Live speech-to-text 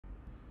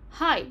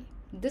Hi,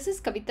 this is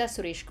Kavita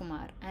Suresh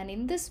Kumar, and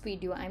in this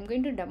video I am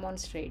going to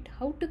demonstrate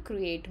how to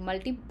create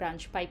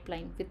multi-branch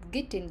pipeline with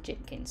Git in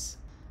Jenkins.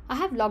 I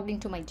have logged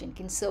into my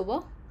Jenkins server.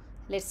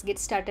 Let's get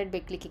started by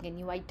clicking a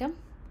new item.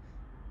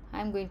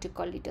 I am going to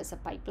call it as a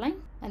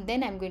pipeline, and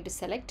then I am going to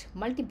select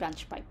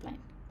multi-branch pipeline.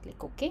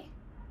 Click OK.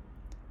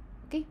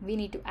 Okay, we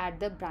need to add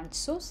the branch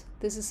source.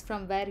 This is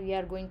from where we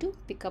are going to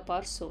pick up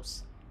our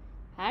source.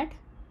 Add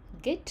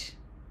Git.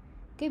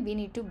 Okay, we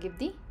need to give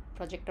the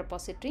project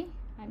repository.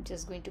 I'm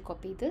just going to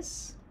copy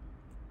this.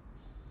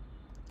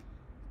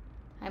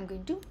 I'm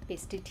going to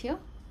paste it here,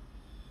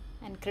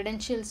 and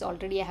credentials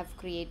already I have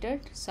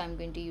created, so I'm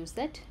going to use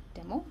that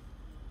demo.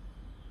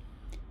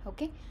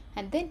 Okay,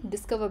 and then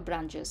discover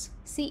branches.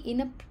 See,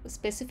 in a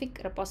specific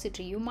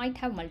repository you might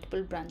have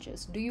multiple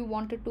branches. Do you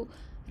want to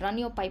run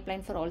your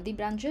pipeline for all the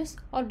branches,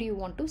 or do you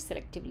want to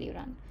selectively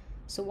run?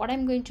 So what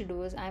I'm going to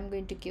do is I'm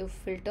going to give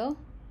filter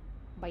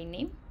by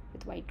name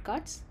with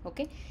wildcards.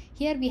 Okay,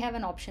 here we have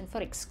an option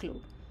for exclude.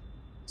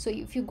 So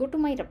if you go to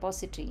my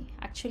repository,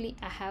 actually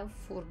I have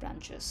 4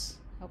 branches.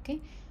 Okay,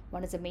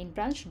 one is the main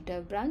branch,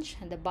 dev branch,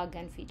 and the bug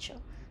and feature.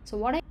 So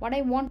what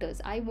I want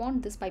is, I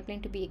want this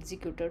pipeline to be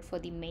executed for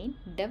the main,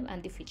 dev,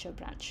 and the feature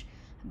branch,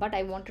 but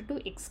I wanted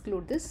to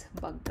exclude this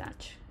bug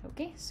branch.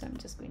 Okay, so I'm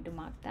just going to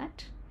mark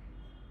that,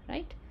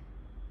 right,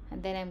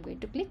 and then I'm going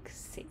to click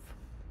save.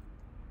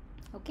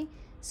 Okay,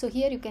 so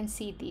here you can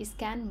see the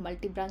scan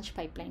multi-branch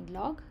pipeline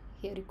log.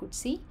 Here you could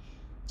see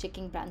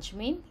checking branch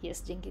main,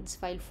 yes, Jenkins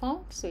file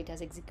found, so it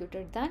has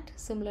executed that.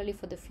 Similarly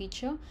for the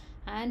feature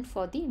and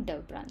for the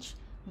dev branch,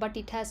 but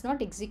it has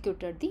not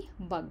executed the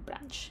bug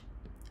branch.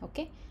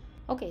 Okay,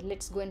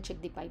 let's go and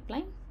check the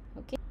pipeline.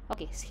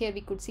 Okay, so here we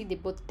could see the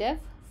both dev,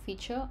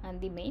 feature, and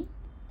the main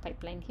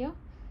pipeline here.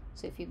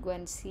 So if you go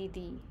and see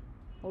the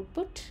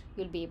output,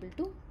 you'll be able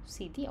to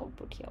see the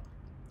output here.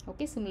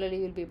 Okay, similarly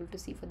you'll be able to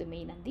see for the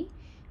main and the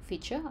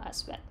feature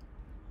as well.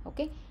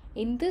 Okay,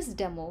 in this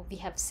demo we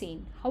have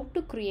seen how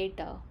to create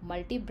a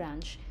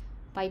multi-branch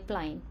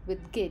pipeline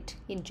with Git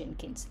in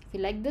Jenkins. If you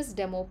like this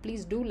demo,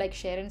 please do like,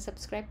 share, and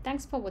subscribe.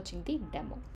 Thanks for watching the demo.